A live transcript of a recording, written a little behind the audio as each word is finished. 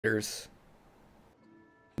There's...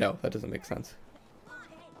 No, that doesn't make sense.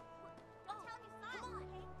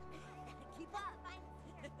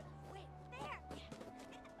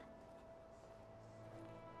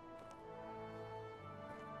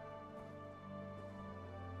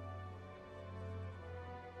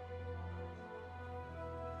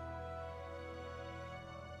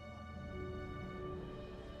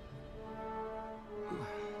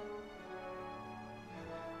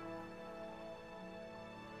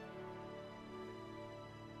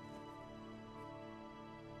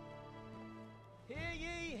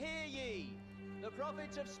 Hear ye! The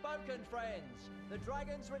prophets have spoken, friends. The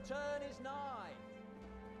dragon's return is nigh.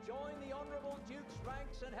 Join the honourable Duke's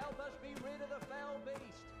ranks and help us be rid of the fell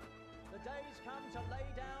beast. The day's come to lay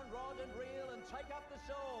down rod and reel and take up the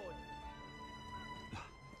sword.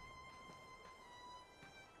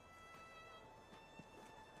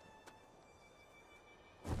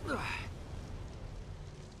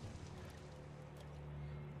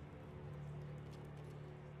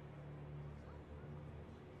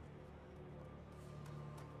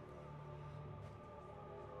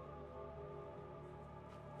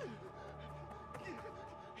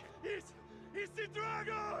 It's the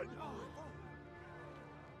dragon!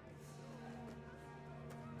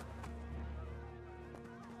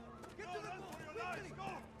 Get to the boat! Quickly! Go!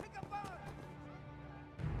 Pick up fire!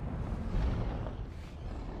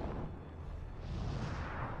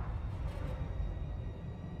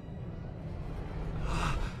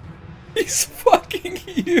 He's fucking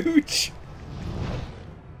huge!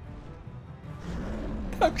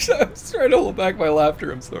 I'm just trying to hold back my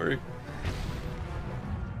laughter, I'm sorry.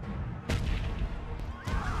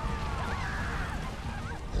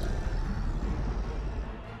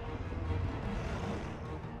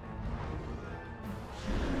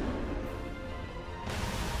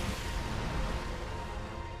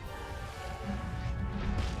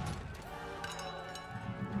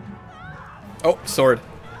 Oh, sword.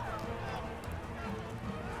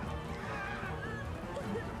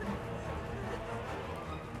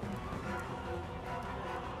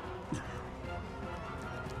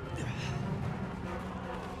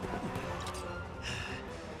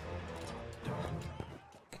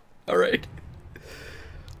 All right.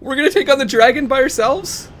 We're gonna take on the dragon by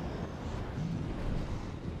ourselves?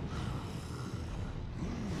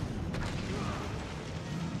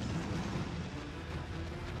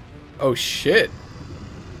 Oh shit.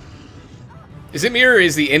 Is it me or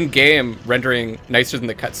is the in-game rendering nicer than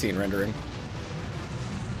the cutscene rendering?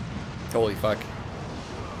 Holy fuck.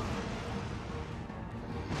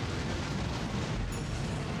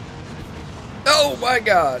 Oh my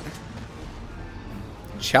god.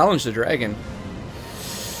 Challenge the dragon.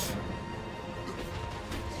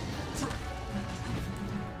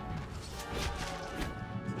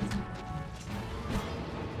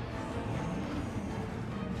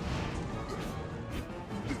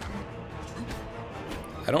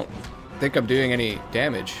 I don't think I'm doing any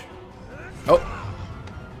damage. Oh.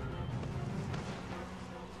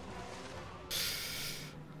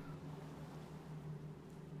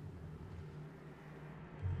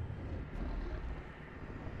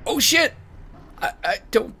 Oh shit! I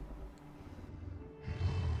don't...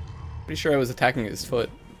 Pretty sure I was attacking his foot.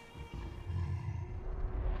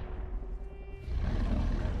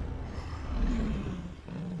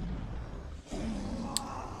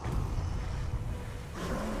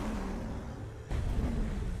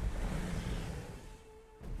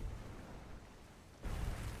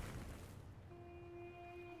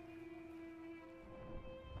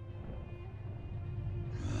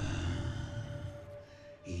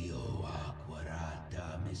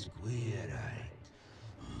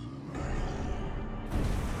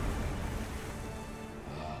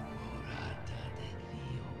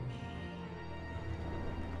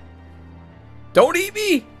 Don't eat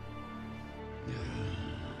me!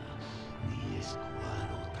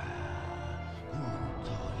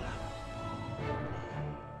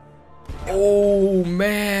 Oh,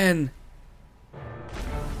 man.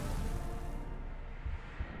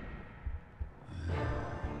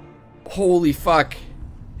 Holy fuck.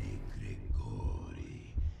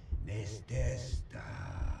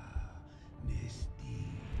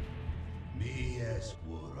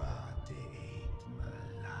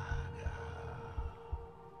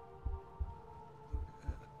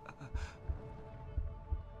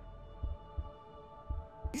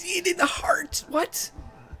 He's eating the heart. What?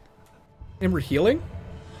 And we're healing?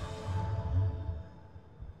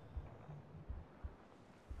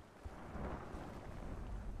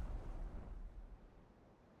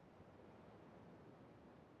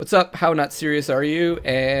 What's up? How not serious are you?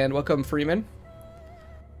 And welcome, Freeman.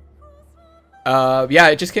 Yeah,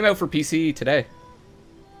 it just came out for PC today.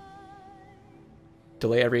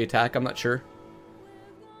 Delay every attack, I'm not sure.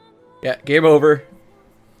 Yeah, game over.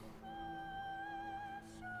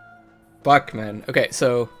 Fuck, man. Okay,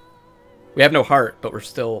 so we have no heart, but we're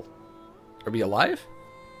still... Are we alive?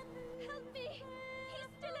 Help me! He's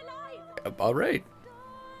still alive! Alright.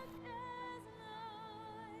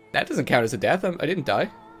 That doesn't count as a death. I didn't die.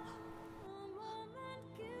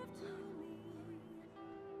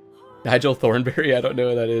 Nigel Thornberry? I don't know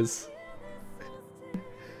who that is.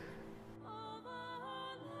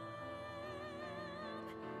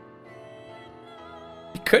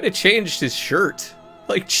 He could have changed his shirt.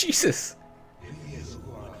 Like, Jesus.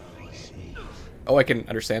 Oh, I can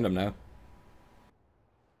understand him now.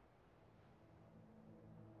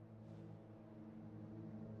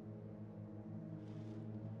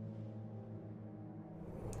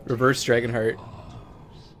 Reverse Dragonheart.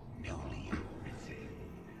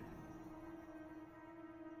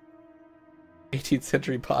 18th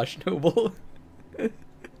century posh noble.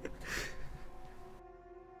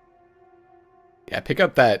 Yeah, pick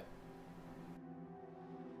up that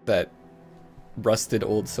rusted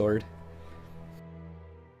old sword.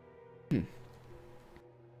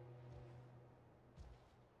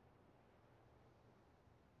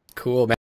 Cool, man.